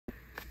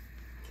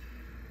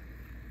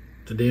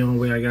Today on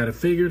Way I Got It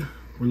Figured,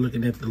 we're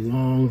looking at the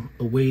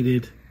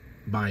long-awaited,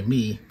 by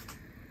me,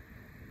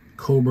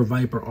 Cobra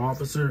Viper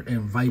Officer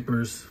and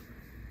Vipers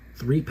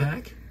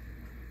 3-pack,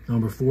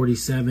 number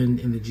 47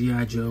 in the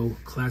G.I.Joe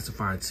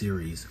Classified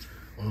series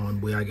on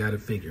Way I Got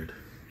It Figured.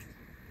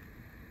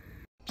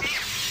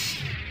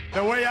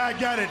 The Way I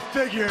Got It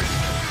Figured.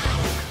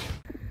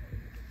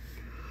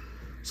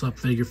 What's up,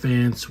 figure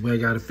fans? Way I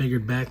Got It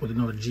Figured back with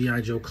another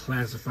G.I.Joe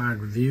Classified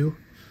review.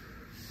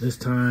 This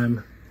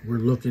time, we're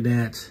looking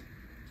at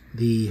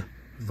the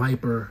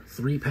Viper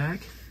 3-pack.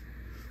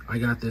 I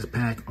got this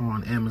pack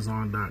on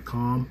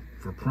Amazon.com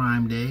for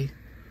Prime Day.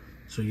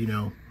 So, you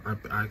know,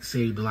 I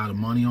saved a lot of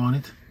money on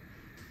it.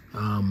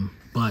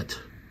 But,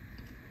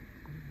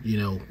 you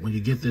know, when you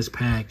get this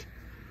pack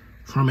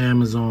from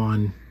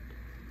Amazon,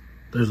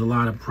 there's a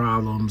lot of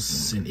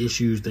problems and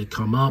issues that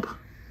come up.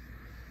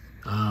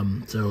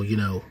 So, you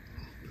know,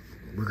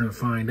 we're going to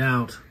find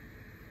out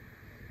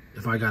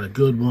if I got a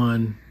good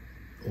one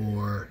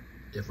or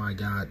if I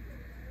got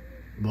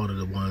one of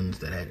the ones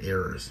that had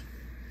errors.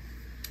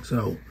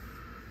 So,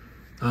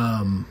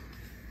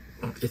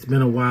 it's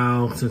been a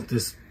while since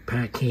this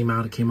pack came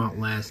out. It came out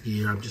last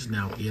year. I'm just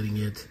now getting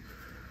it.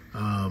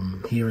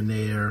 Here and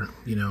there,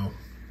 you know,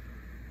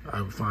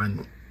 I would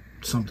find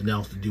something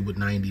else to do with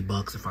 90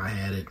 bucks if I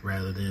had it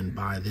rather than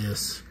buy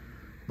this.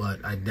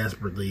 But I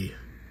desperately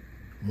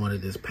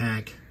wanted this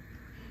pack,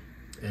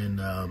 and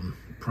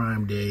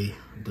Prime Day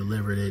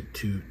delivered it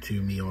to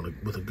me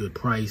with a good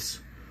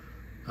price.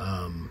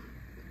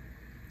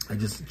 I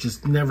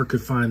just never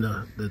could find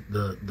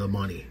the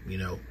money, you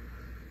know.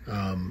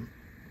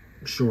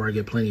 Sure, I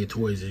get plenty of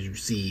toys, as you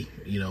see,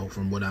 you know,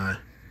 from what I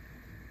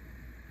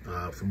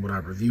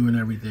review and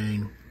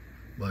everything,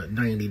 but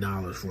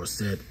 $90 for a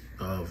set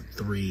of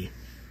 3,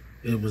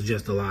 it was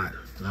just a lot.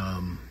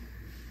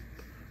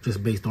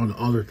 Just based on the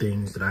other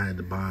things that I had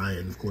to buy,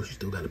 and of course you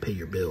still got to pay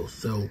your bills.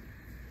 So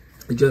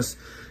it just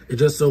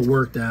so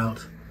worked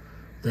out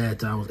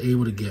that I was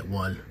able to get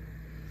one.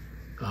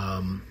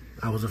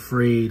 I was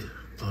afraid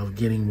of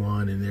getting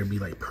one and there'd be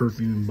like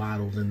perfume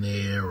bottles in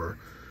there or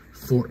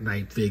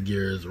Fortnite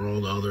figures or all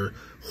the other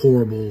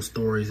horrible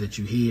stories that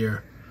you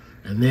hear.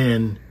 And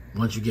then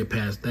once you get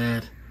past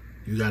that,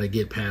 you got to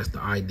get past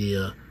the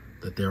idea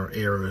that there are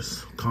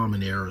errors,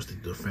 common errors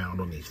that are found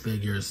on these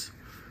figures.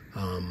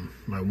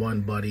 My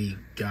one buddy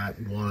got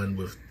one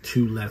with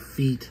 2 left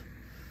feet,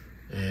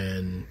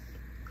 and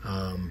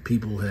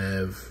people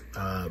have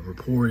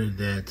reported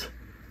that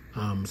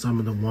some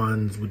of the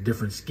ones with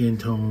different skin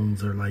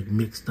tones are like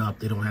mixed up.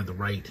 They don't have the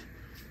right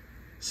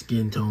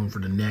skin tone for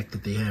the neck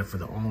that they have for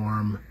the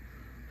arm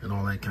and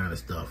all that kind of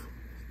stuff.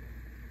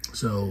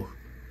 So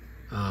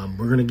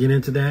we're gonna get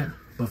into that,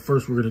 but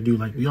first we're gonna do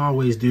like we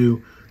always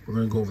do. We're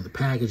gonna go over the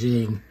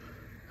packaging.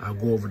 I'll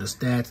go over the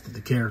stats that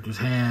the characters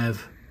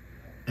have,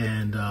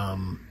 and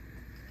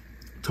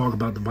talk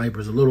about the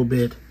Vipers a little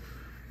bit.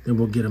 Then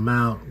we'll get them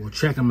out, we'll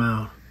check them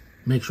out,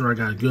 make sure I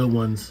got good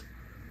ones,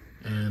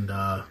 and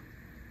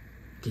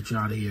get you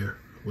out of here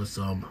with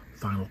some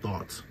final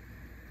thoughts.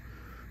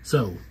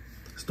 So,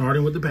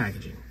 starting with the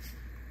packaging.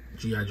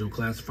 G.I.Joe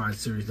Classified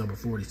Series number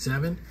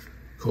 47,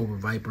 Cobra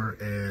Viper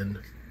and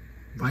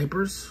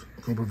Vipers,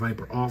 Cobra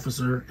Viper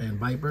Officer and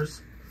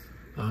Vipers.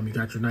 You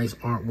got your nice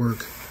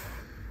artwork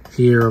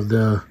here of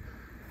the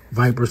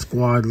Viper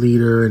squad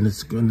leader and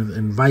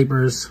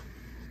Vipers.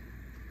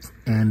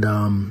 And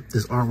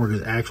this artwork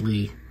is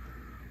actually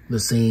the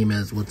same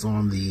as what's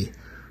on the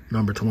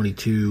number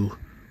 22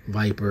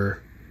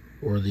 Viper,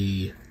 or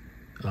the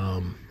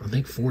I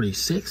think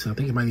 46. I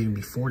think it might even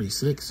be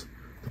 46.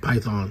 The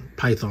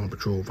Python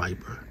Patrol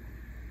Viper.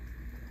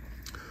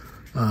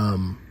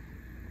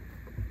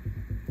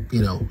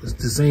 You know, it's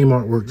the same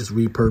artwork, just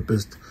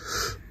repurposed.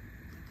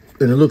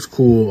 And it looks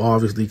cool,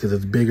 obviously, because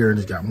it's bigger and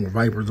it's got more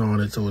Vipers on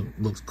it. So it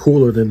looks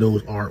cooler than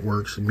those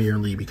artworks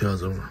merely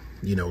because of,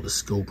 you know, the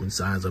scope and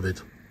size of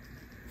it.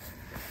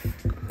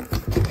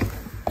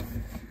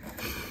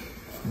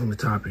 On the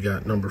top, you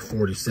got number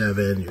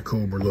 47, your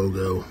Cobra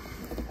logo.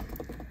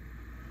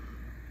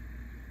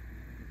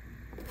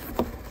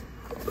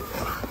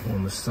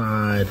 On the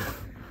side,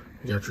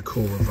 you got your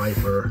Cobra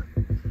Viper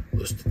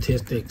with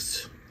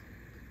statistics.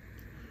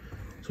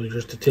 So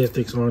your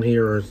statistics on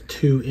here are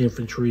 2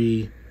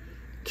 infantry,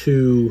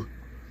 2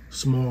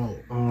 small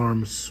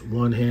arms,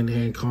 1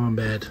 hand-to-hand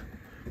combat,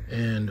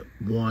 and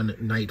 1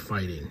 night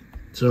fighting.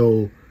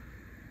 So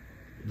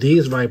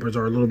these Vipers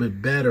are a little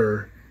bit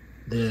better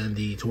than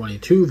the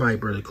 22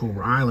 Viper, the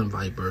Cobra Island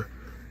Viper,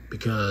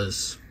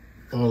 because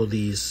all of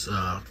these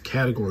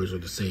categories are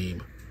the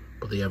same,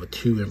 but they have a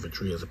 2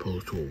 infantry as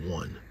opposed to a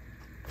 1.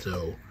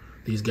 So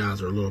these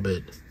guys are a little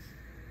bit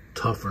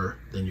tougher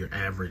than your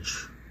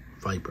average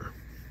Viper.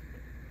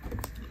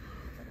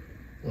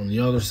 On the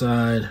other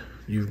side,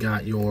 you've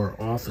got your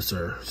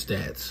officer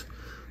stats.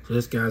 So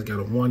this guy's got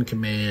a 1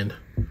 command,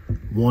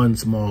 1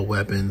 small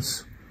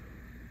weapons,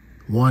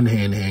 1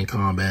 hand-to-hand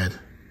combat,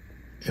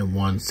 and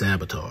 1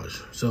 sabotage.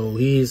 So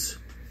he's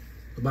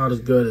about as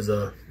good as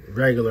a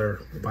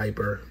regular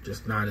Viper,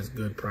 just not as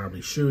good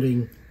probably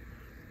shooting.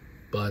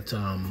 but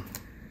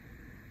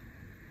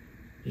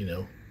you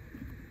know,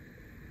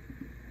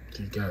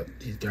 he's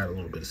got a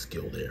little bit of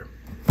skill there.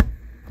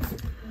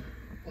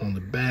 On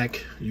the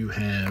back, you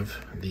have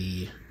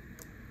the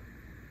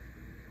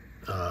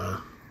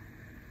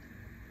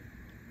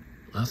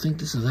I think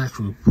this is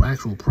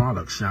actual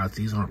product shots.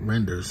 These aren't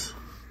renders.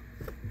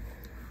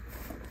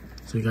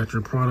 So you got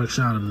your product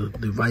shot of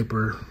the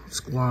Viper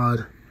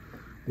squad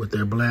with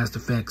their blast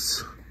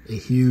effects. A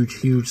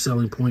huge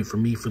selling point for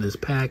me for this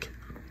pack.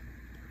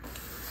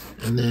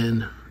 And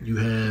then you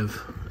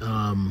have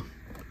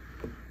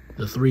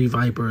the 3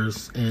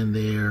 Vipers and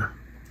their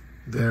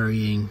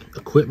varying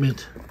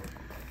equipment,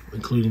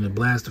 including the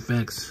blast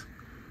effects.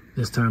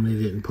 This time they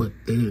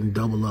didn't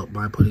double up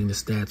by putting the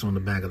stats on the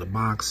back of the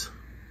box.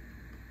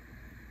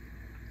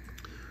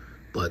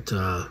 But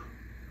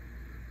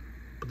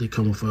they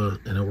come with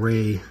an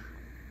array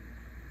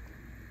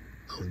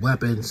of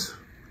weapons.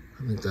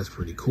 I think that's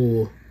pretty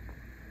cool.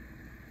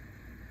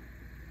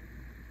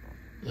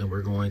 And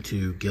we're going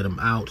to get them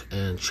out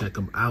and check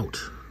them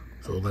out.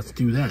 So let's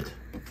do that.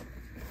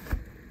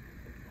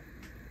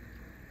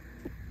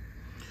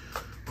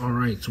 All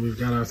right, so we've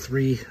got our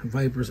 3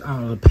 Vipers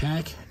out of the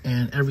pack,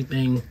 and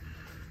everything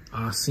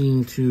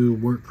seemed to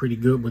work pretty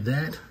good with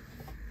that.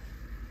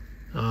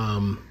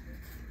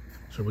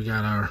 So we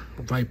got our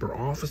Viper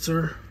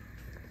officer,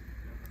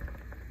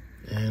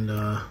 and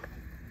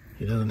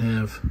he doesn't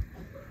have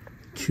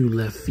 2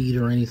 left feet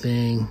or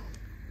anything.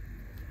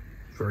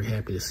 Very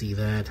happy to see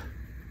that.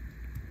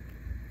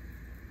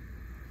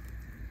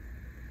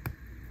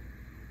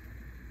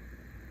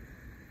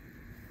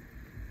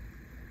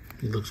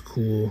 He looks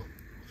cool.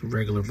 It's a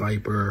regular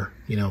Viper.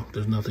 You know,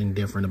 there's nothing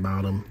different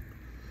about him,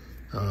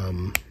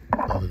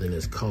 other than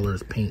his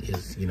colors, paint,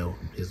 his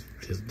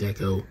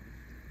deco.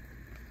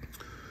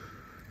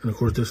 And of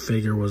course, this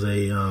figure was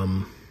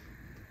a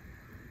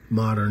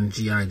modern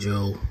G.I.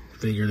 Joe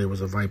figure. There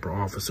was a Viper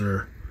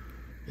officer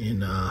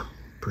in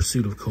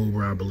Pursuit of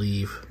Cobra, I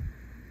believe.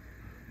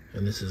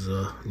 And this is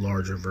a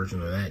larger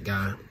version of that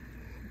guy.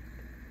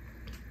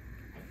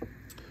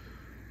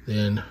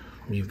 Then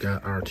we've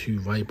got our 2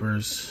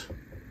 Vipers.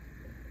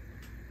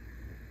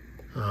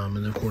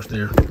 And of course,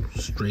 they're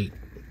straight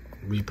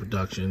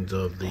reproductions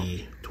of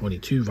the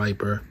 22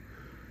 Viper.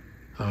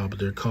 But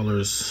their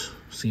colors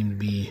seem to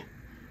be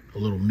a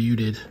little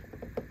muted.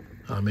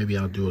 Maybe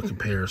I'll do a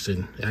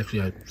comparison.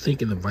 Actually, I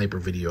think in the Viper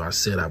video, I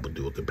said I would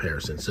do a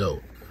comparison.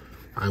 So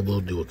I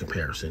will do a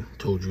comparison.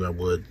 Told you I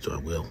would, so I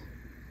will.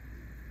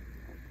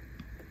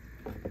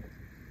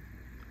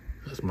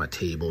 That's my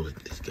table that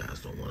these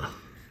guys don't want to.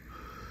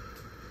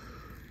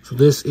 So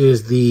this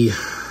is the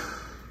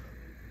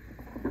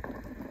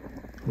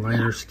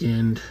lighter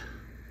skinned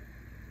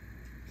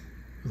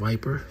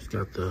Viper. It's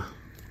got the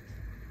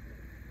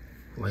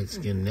light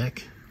skinned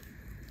neck.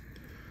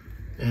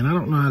 And I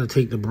don't know how to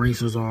take the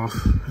braces off,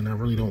 and I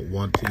really don't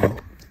want to.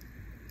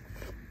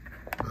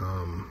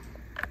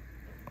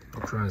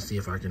 I'm trying to see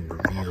if I can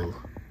reveal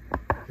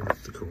if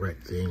it's the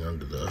correct thing on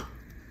the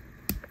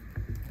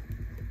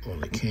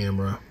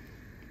camera.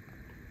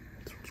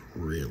 It's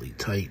really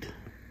tight.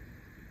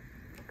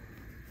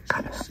 As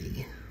you can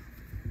see.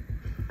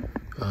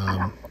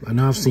 I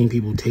know I've seen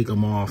people take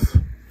them off,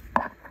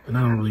 and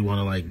I don't really want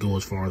to like go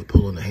as far as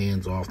pulling the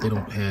hands off. They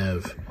don't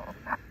have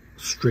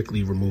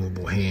strictly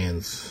removable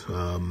hands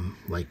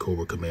like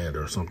Cobra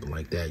Commander or something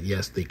like that.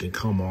 Yes, they can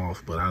come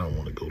off, but I don't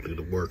want to go through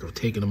the work of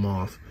taking them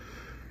off,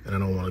 and I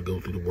don't want to go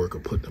through the work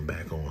of putting them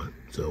back on.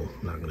 So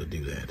I'm not going to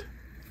do that.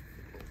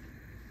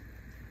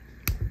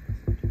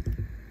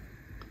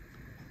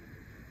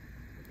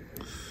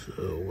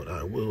 So what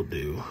I will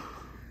do,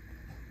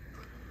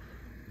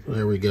 so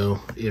there we go.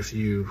 If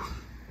you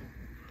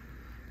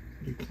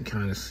can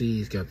kind of see,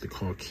 he's got the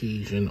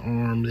Caucasian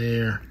arm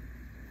there.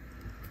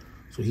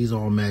 So he's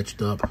all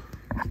matched up.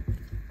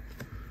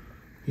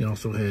 He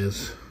also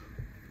has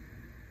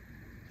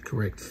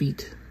correct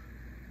feet.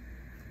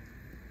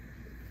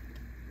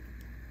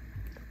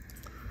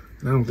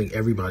 And I don't think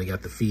everybody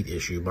got the feet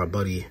issue. My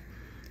buddy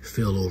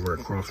Phil over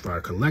at Crossfire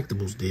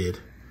Collectibles did.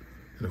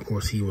 And of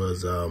course he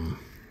was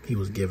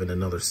given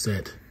another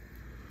set.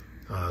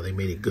 They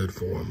made it good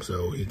for him,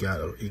 so he got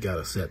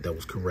a set that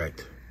was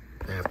correct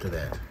after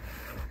that.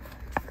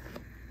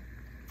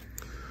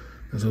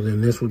 And so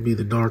then this would be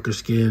the darker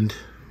skinned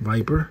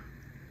Viper.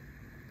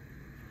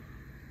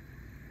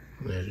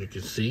 And as you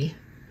can see,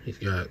 he's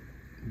got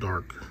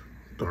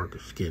darker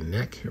skinned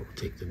neck. Here, we'll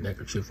take the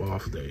neckerchief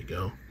off. There you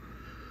go.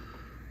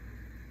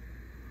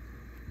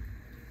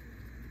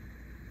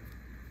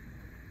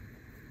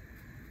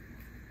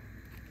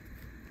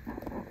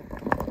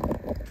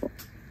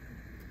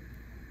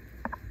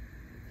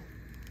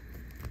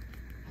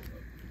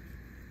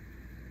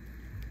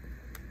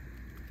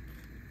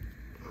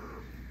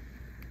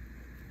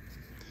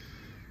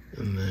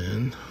 And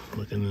then,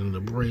 looking in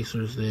the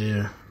bracers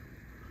there,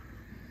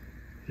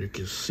 you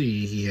can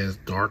see he has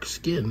dark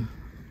skin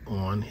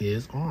on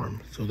his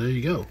arm. So there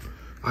you go.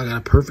 I got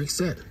a perfect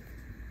set.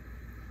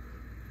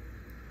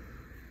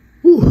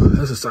 Whew,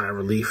 that's a sigh of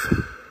relief.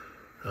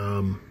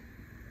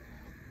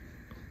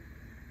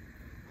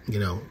 you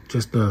know,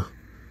 just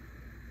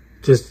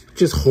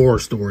horror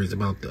stories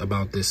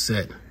about this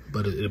set.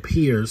 But it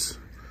appears,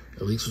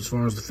 at least as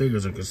far as the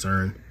figures are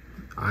concerned,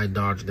 I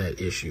dodged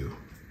that issue.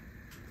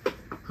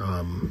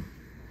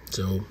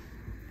 So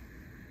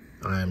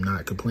I am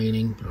not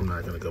complaining. I'm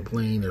not going to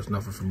complain. There's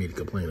nothing for me to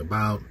complain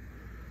about.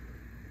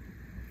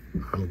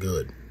 I'm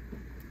good.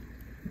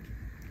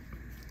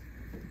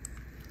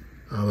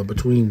 But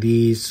between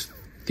these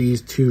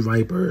two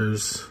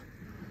Vipers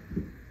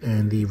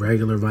and the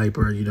regular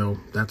Viper, you know,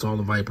 that's all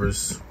the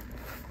Vipers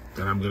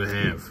that I'm going to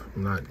have.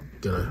 I'm not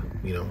going to,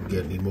 you know,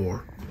 get any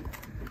more.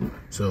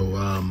 So,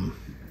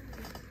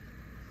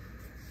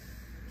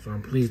 so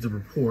I'm pleased to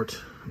report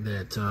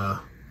that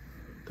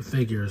the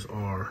figures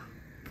are,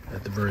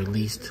 at the very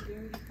least,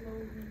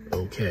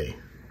 okay.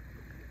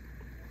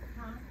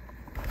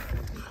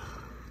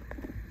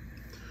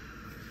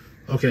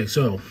 Okay,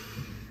 so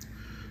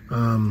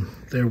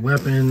their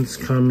weapons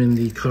come in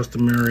the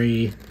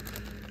customary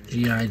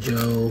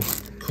G.I.Joe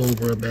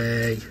Cobra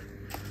bag,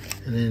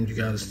 and then you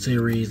got a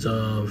series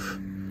of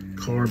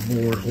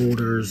cardboard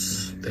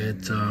holders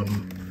that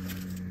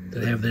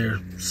that have their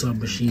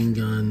submachine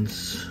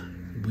guns,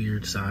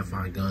 weird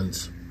sci-fi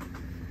guns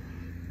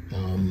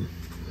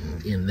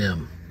in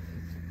them.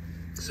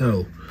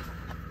 So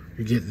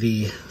you get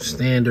the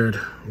standard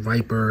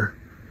Viper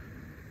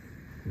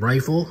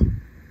rifle,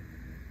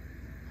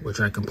 which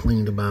I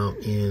complained about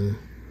in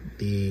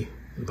the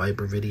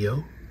Viper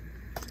video.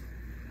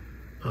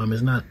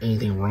 There's not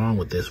anything wrong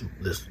with this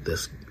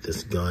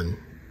gun,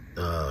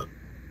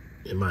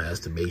 in my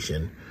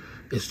estimation.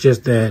 It's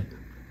just that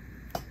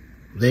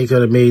they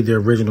could have made the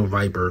original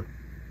Viper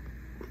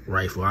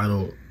rifle.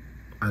 I'm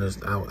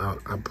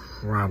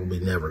probably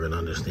never gonna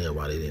understand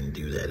why they didn't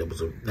do that. It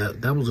was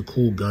that was a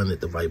cool gun that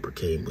the Viper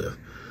came with,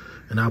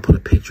 and I'll put a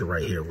picture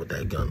right here of what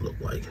that gun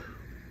looked like.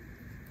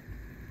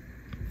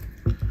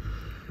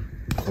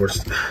 Of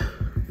course,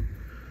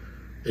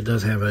 it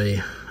does have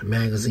a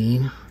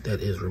magazine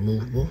that is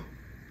removable.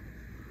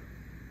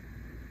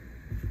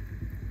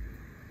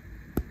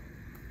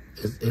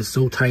 It's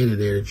so tight in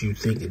there that you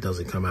think it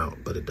doesn't come out,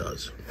 but it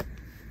does.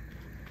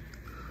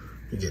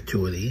 You get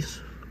 2 of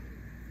these,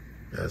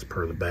 as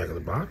per the back of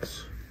the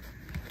box.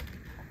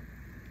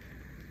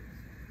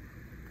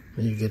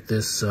 And you get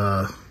this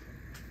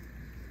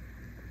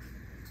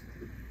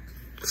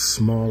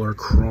smaller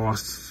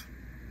cross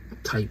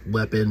type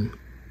weapon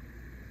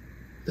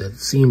that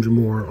seems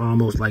more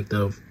almost like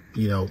the,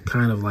 you know,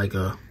 kind of like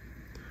a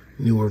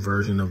newer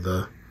version of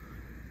the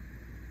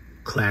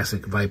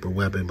classic Viper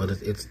weapon, but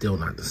it's still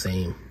not the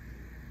same.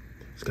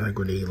 It's got a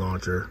grenade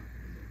launcher.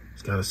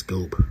 It's got a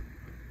scope.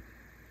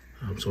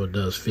 So it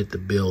does fit the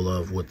bill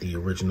of what the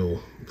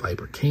original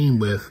Viper came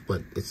with,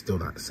 but it's still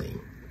not the same.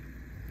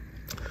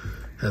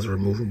 Has a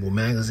removable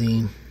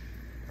magazine.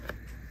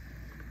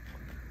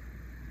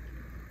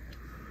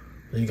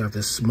 Then you got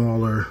this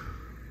smaller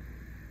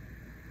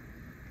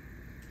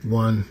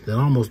one that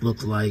almost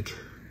looks like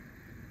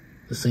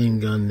the same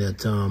gun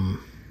that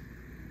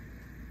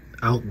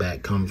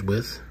Outback comes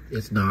with.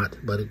 It's not,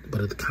 but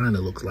it kind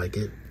of looks like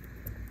it.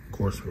 Of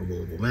course,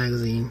 removable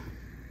magazine.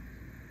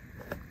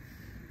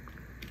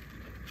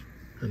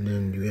 And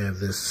then you have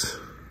this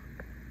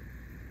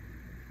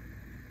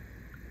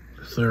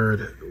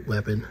third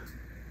weapon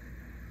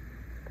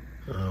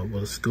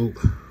with a scope.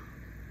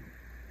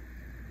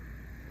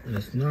 And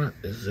it's not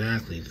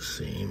exactly the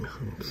same,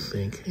 I don't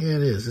think. Yeah,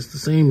 it is. It's the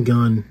same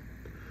gun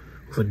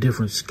with a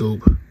different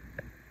scope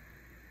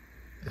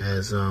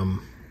as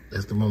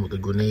the one with the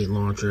grenade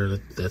launcher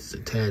that's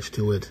attached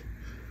to it.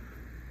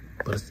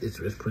 But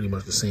it's pretty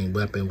much the same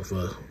weapon with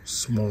a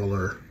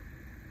smaller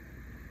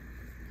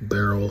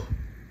barrel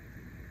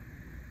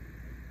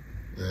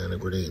and a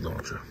grenade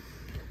launcher.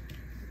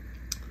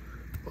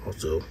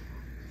 Also,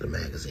 the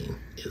magazine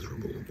is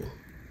removable.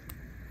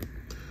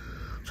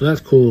 So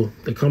that's cool.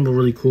 They come with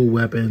really cool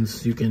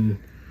weapons. You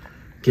can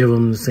give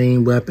them the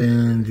same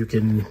weapons. You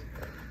can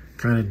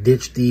kind of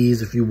ditch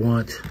these if you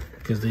want,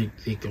 because they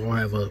all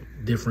have a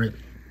different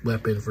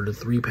weapon for the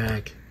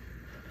 3-pack.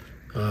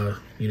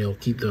 You know,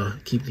 keep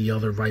the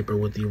other Viper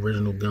with the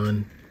original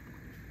gun.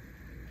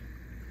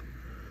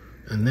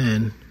 And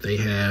then they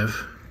have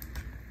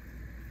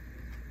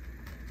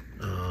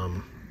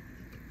an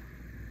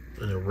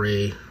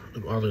array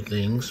of other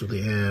things. So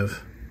they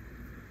have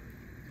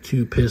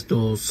 2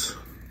 pistols,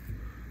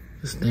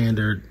 the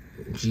standard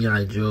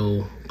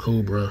G.I.Joe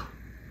Cobra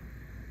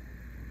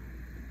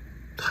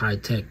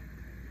high-tech,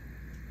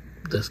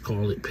 let's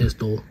call it,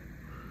 pistol.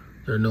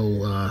 There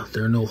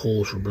are no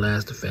holes for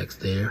blast effects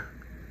there.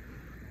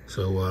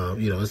 So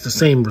you know, it's the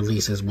same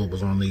release as what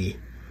was on the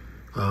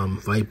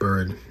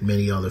Viper and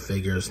many other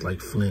figures like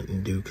Flint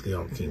and Duke. They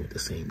all came with the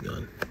same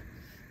gun.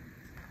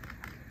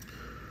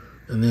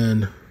 And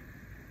then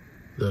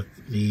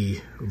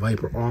the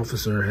Viper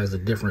officer has a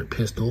different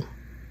pistol.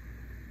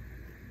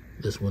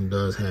 This one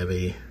does have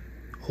a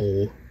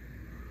hole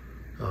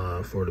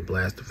for the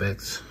blast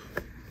effects.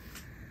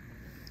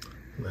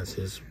 And that's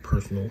his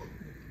personal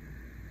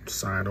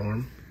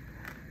sidearm.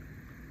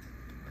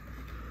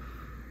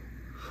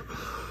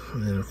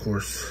 And then, of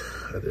course,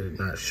 I did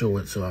not show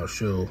it, so I'll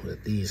show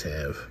that these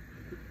have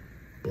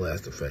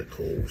blast effect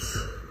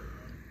holes.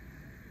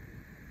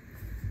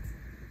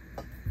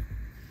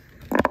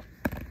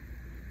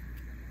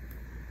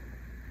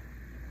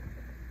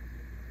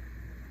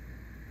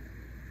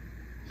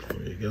 So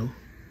there you go.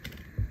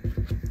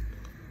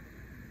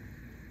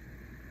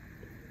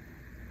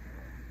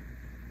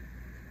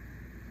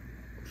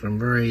 So I'm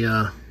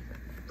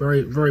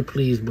very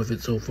pleased with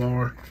it so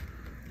far.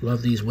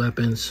 Love these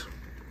weapons.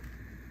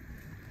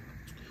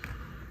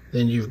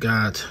 Then you've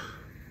got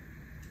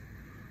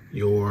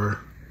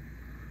your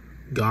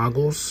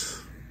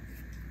goggles,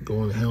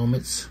 gold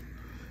helmets.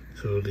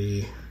 So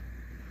the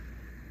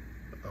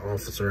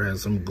officer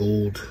has some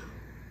gold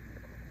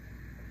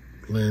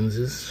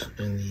lenses,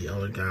 and the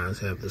other guys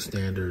have the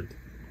standard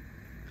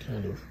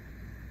kind of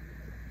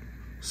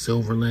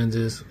silver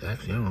lenses.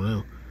 Actually, I don't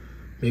know.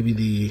 Maybe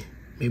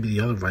the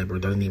other Viper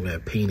doesn't even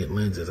have painted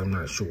lenses. I'm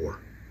not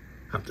sure.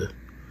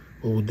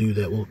 We'll do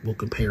that. We'll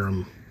compare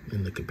them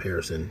in the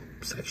comparison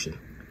section.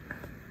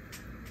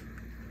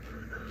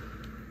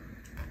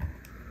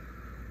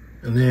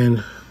 And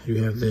then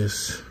you have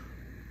this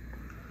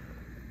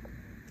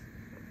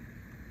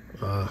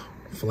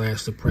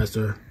flash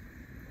suppressor,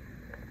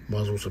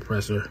 muzzle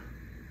suppressor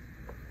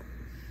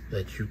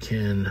that you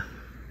can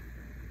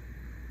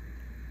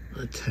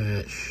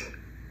attach.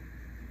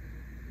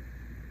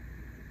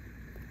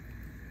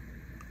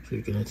 So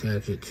you can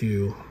attach it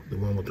to the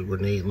one with the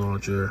grenade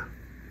launcher.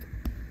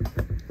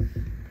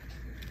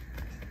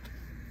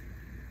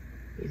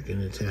 You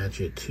can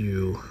attach it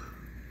to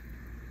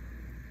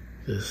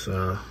this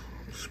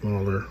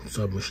smaller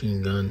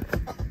submachine gun.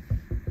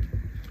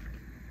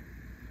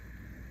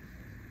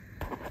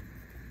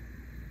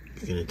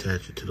 You can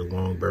attach it to the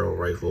long barrel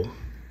rifle.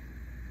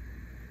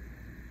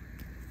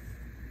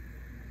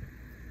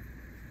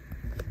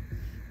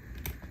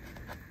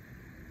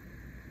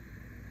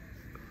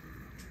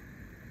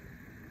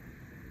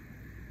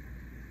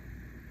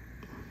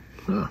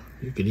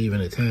 You could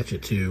even attach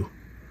it to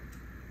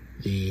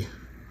the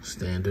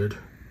standard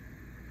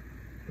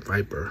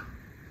Viper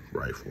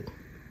rifle.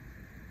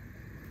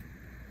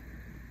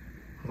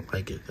 I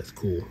like it, that's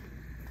cool.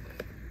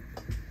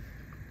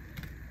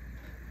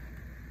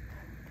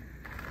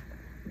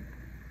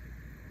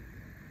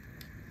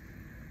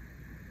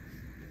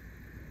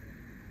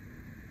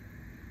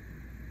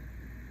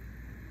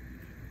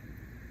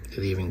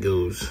 It even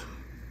goes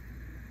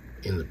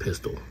in the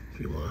pistol if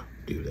you want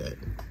to do that.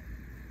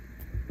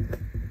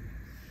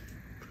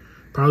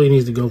 Probably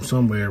needs to go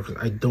somewhere because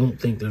I don't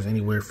think there's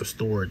anywhere for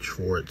storage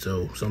for it,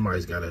 so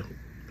somebody's got to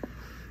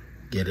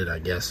get it, I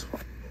guess.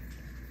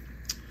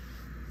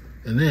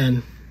 And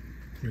then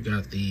you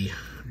got the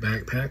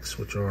backpacks,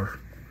 which are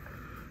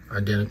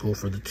identical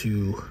for the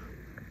two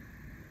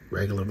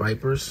regular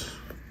Vipers.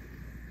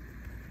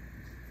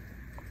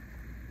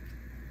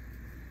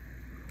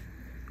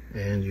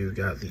 And you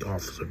got the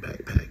officer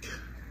backpack.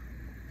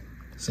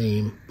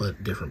 Same,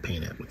 but different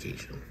paint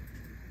application.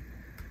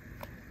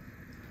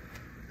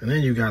 And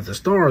then you got the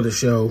star of the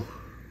show,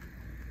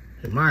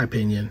 in my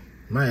opinion,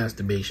 my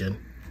estimation.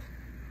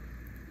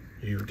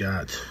 You've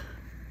got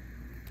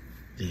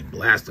the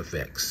blast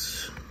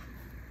effects,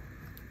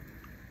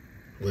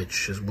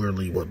 which is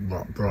weirdly what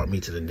brought me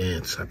to the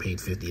dance. I paid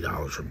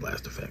 $50 for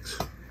blast effects.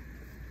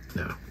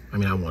 Now, I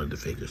mean, I wanted the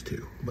figures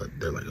too, but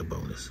they're like a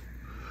bonus.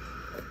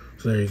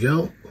 So there you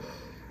go.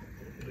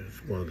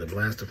 There's one of the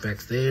blast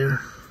effects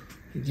there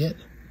you get.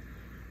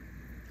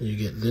 You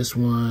get this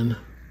one,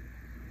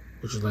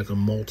 which is like a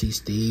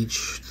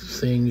multi-stage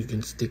thing. You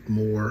can stick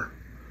more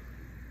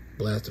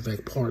blast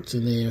effect parts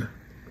in there.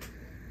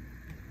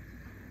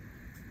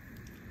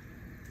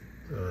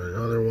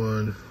 Another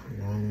one,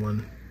 long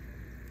one,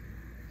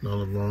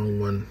 another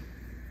long one.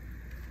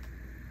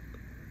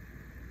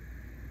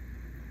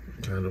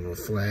 Kind of a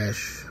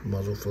flash,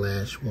 muzzle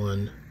flash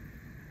one.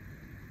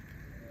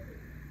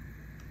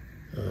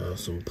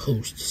 Some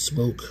post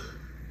smoke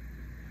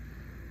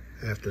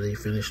after they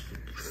finished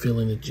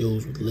filling the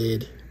Joes with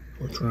lead,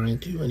 or trying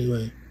to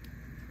anyway.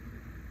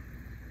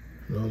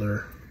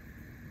 Another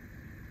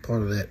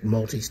part of that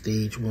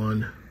multi-stage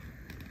one.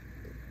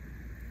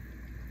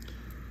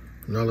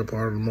 Another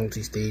part of the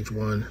multi-stage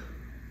one.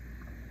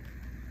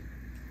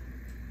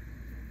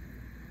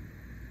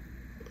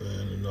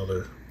 And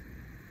another,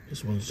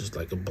 this one's just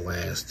like a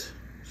blast.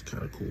 It's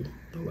kind of cool,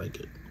 I like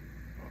it.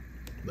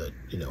 But,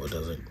 you know, it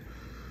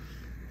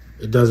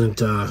doesn't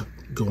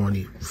go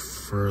any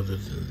further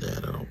than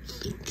that, I don't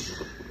think.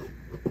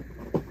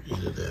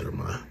 Either that or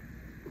my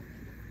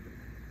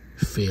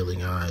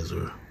failing eyes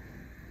are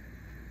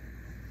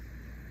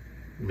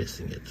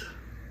missing it.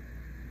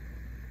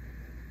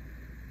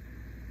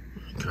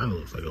 It kind of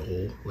looks like a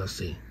hole. Let's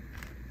see.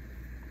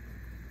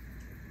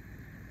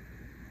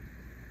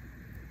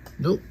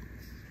 Nope.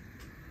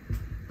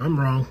 I'm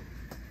wrong.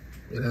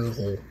 It has a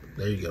hole.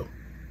 There you go.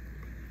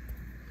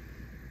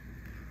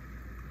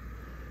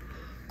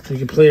 So you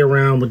can play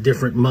around with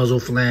different muzzle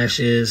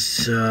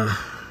flashes.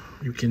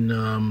 You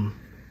can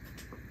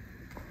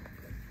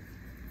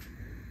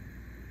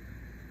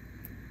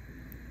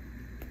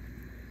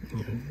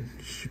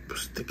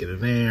Stick it in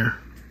there.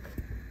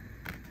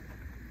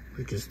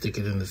 We can stick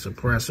it in the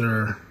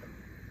suppressor.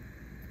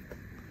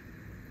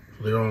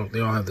 So they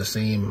all have the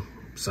same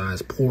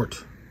size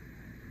port.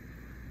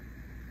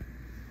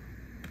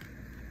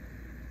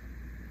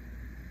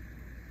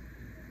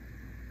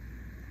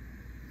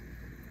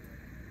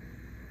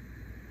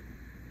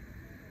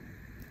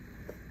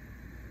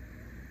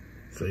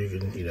 So you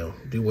can, you know,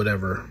 do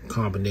whatever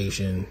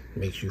combination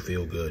makes you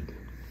feel good.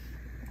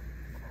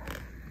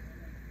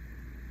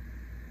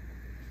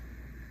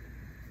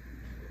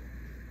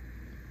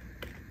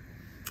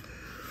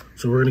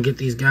 So we're gonna get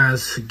these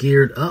guys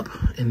geared up,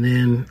 and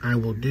then I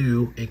will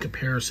do a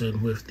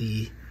comparison with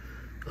the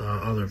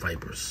other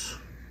Vipers.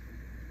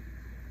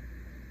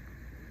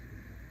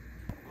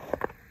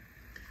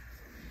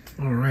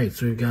 All right,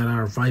 so we've got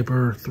our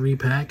Viper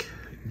 3-pack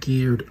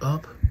geared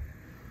up.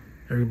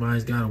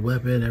 Everybody's got a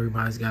weapon,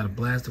 everybody's got a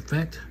blast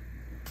effect.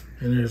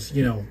 And there's,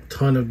 you know, a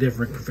ton of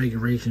different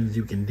configurations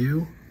you can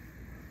do.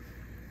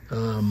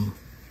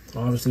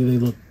 Obviously they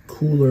look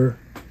cooler,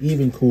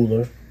 even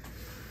cooler.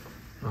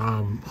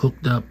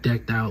 Hooked up,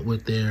 decked out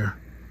with their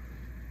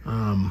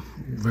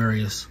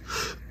various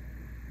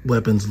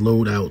weapons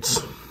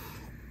loadouts.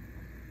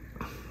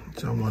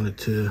 So I wanted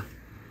to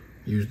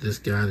use this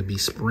guy to be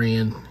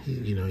spraying.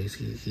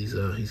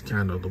 He's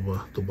kind of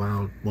the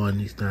wild one.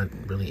 He's not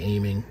really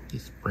aiming.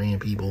 He's spraying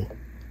people.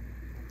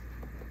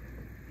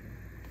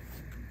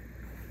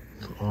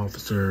 The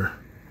officer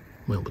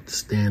went with the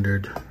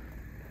standard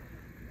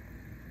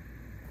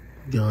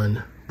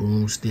gun,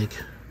 boomstick.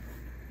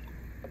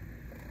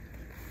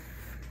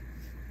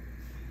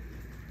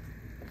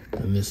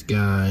 And this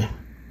guy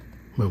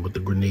went with the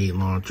grenade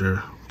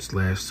launcher /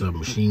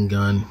 submachine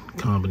gun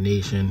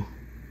combination.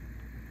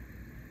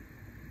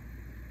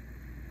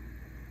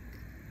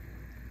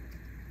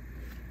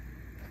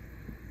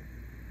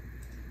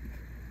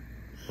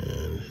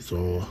 And it's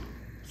all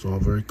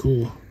very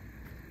cool.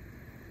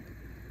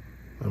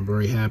 I'm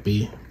very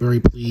happy, very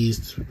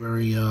pleased,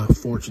 very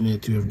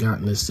fortunate to have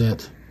gotten this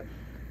set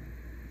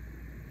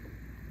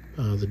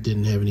that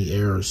didn't have any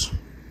errors.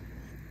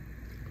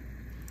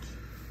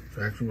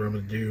 So actually what I'm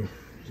going to do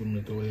is I'm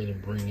going to go ahead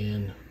and bring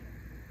in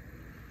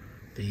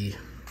the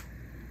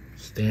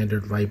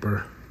standard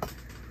Viper,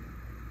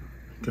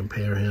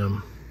 compare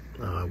him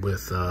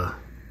with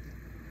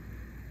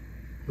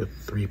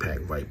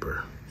 3-pack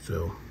Viper.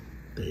 So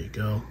there you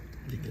go.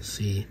 You can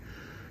see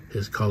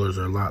his colors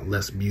are a lot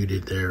less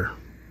muted there.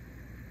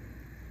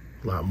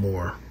 A lot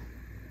more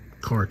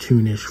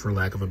cartoonish, for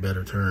lack of a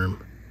better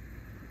term.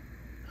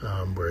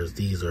 Whereas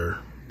these are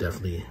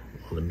definitely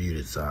on the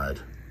muted side.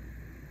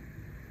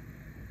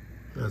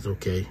 That's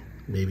okay.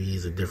 Maybe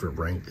he's a different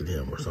rank than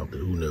him or something.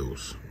 Who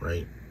knows,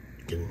 right?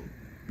 You can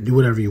do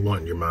whatever you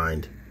want in your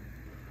mind,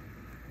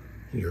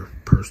 in your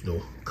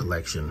personal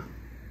collection.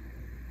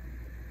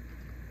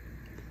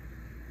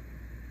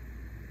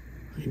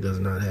 He does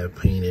not have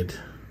painted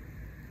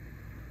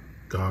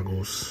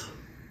goggles.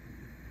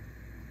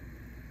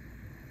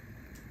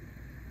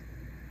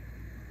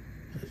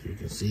 As you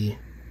can see.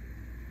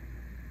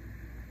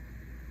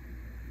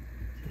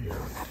 Here,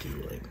 I'll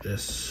do like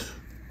this.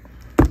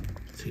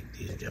 Take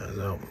these guys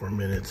out for a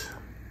minute.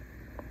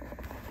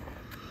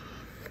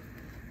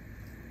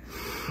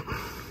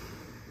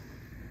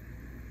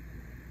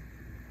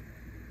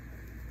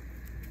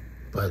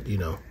 But you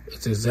know,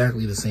 it's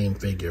exactly the same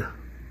figure.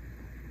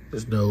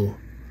 There's no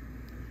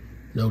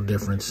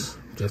difference,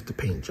 just the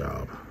paint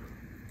job.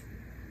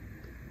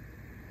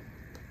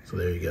 So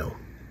there you go.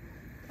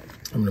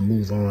 I'm gonna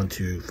move on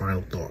to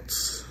final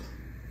thoughts.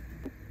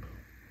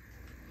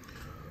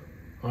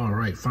 All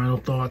right, final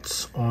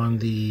thoughts on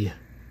the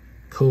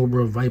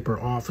Cobra Viper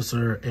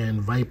Officer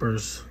and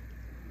Vipers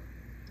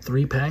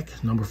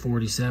 3-pack, number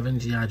 47,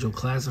 G.I. Joe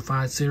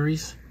Classified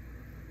series.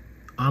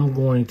 I'm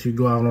going to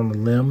go out on a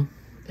limb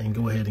and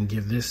go ahead and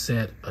give this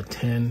set a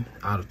 10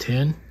 out of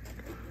 10.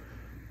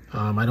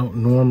 I don't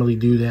normally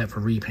do that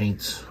for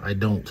repaints. I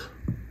don't.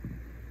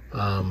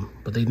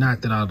 But they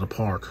knocked it out of the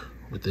park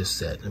with this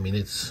set. I mean,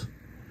 if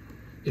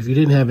you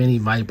didn't have any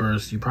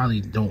Vipers, you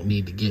probably don't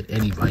need to get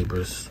any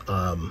Vipers.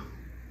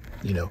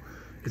 You know,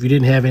 if you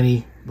didn't have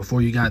any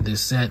before you got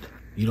this set,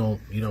 you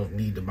don't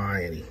need to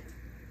buy any.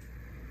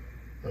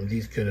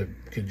 These could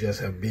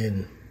just have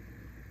been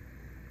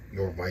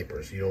your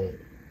Vipers. You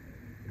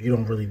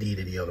don't really need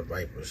any other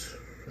Vipers.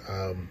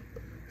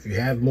 If you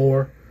have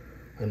more,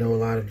 I know a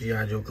lot of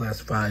G.I. Joe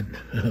Classified,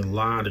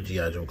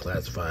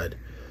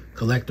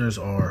 collectors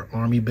are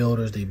army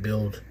builders. They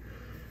build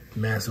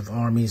massive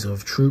armies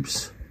of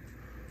troops.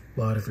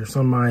 But if you're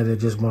somebody that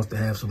just wants to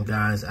have some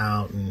guys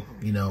out and,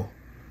 you know,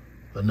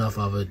 enough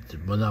of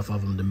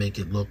them to make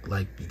it look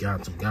like you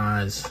got some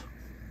guys,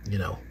 you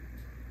know,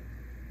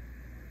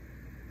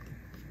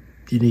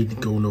 you need to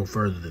go no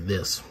further than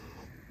this.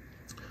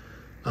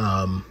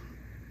 And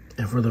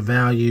for the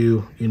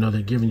value, you know,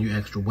 they're giving you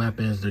extra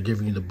weapons, they're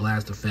giving you the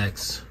blast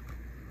effects,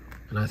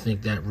 and I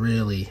think that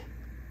really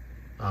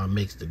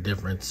makes the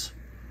difference.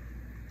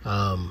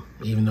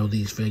 Even though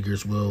these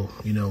figures will,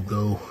 you know,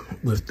 go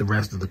with the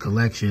rest of the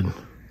collection,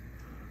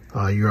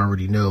 you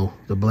already know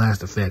the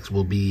blast effects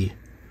will be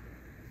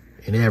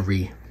in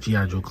every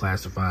G.I. Joe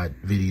Classified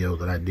video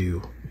that I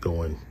do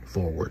going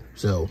forward.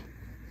 So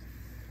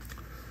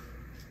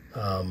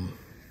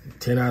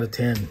 10 out of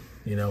 10,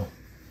 you know,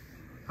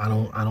 I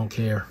don't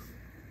care.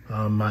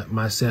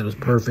 My set was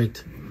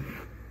perfect.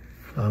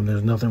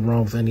 There's nothing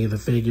wrong with any of the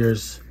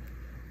figures.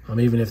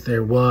 Even if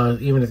there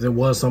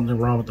was something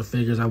wrong with the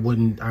figures, I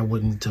wouldn't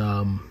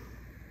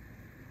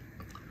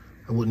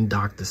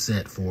dock the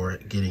set for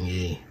it getting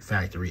a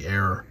factory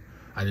error.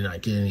 I did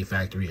not get any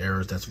factory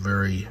errors. That's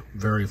very,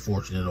 very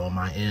fortunate on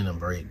my end. I'm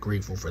very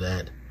grateful for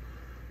that.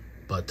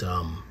 But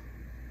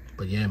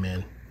yeah,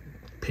 man,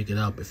 pick it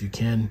up if you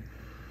can.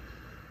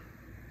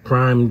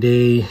 Prime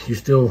Day,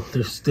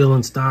 they're still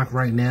in stock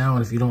right now,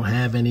 and if you don't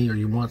have any or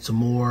you want some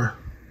more,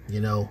 you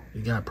know,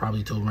 you got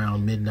probably till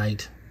around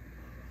midnight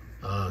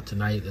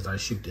tonight as I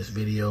shoot this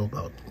video,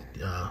 about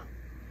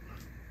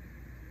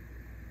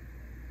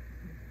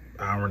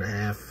hour and a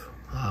half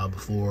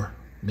before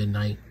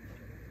midnight.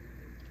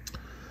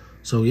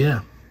 So yeah,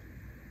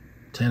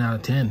 10 out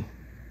of 10.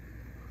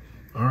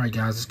 All right,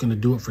 guys, that's gonna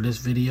do it for this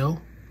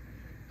video.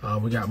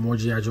 We got more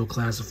G.I. Joe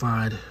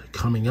Classified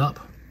coming up,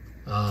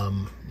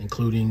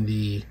 including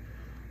the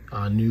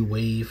new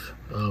wave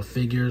of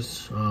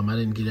figures. I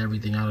didn't get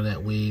everything out of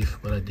that wave,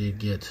 but I did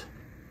get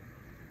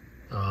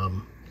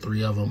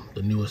 3 of them,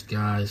 the newest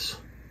guys.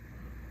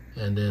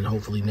 And then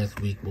hopefully next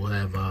week we'll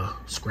have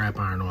Scrap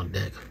Iron on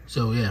deck.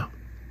 So yeah,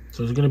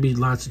 so there's gonna be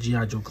lots of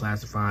G.I. Joe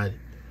Classified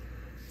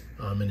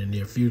in the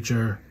near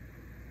future,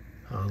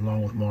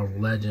 along with Marvel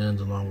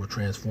Legends, along with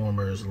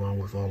Transformers, along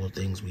with all the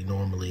things we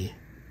normally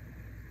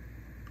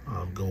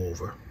go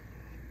over.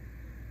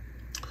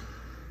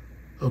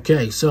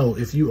 Okay, so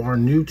if you are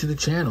new to the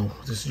channel,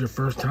 this is your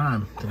first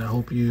time, then I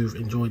hope you've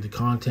enjoyed the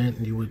content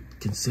and you would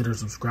consider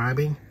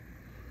subscribing.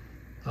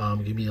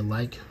 Give me a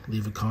like,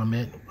 leave a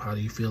comment. How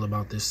do you feel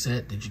about this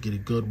set? Did you get a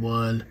good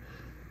one?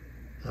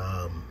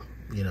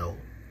 You know,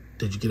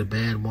 did you get a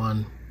bad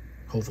one?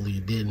 Hopefully you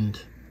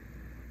didn't.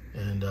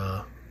 And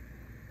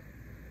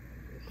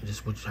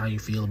just how you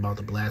feel about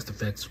the blast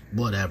effects,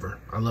 whatever.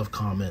 I love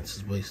comments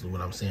is basically what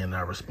I'm saying.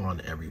 I respond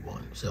to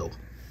everyone. So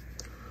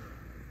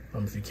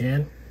if you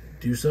can,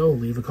 do so,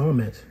 leave a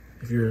comment.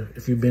 If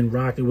you've been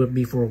rocking with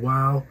me for a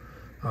while,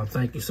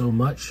 thank you so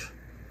much.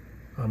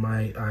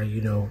 I you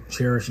know,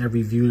 cherish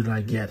every view that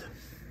I get,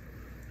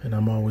 and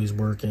I'm always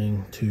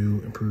working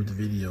to improve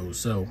the videos.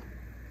 So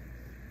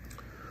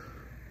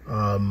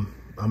I'm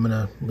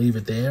gonna leave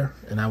it there,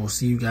 and I will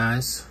see you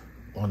guys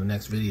on the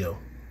next video.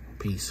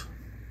 Peace.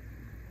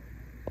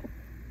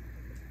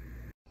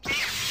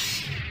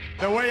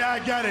 The way I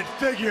got it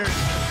figured.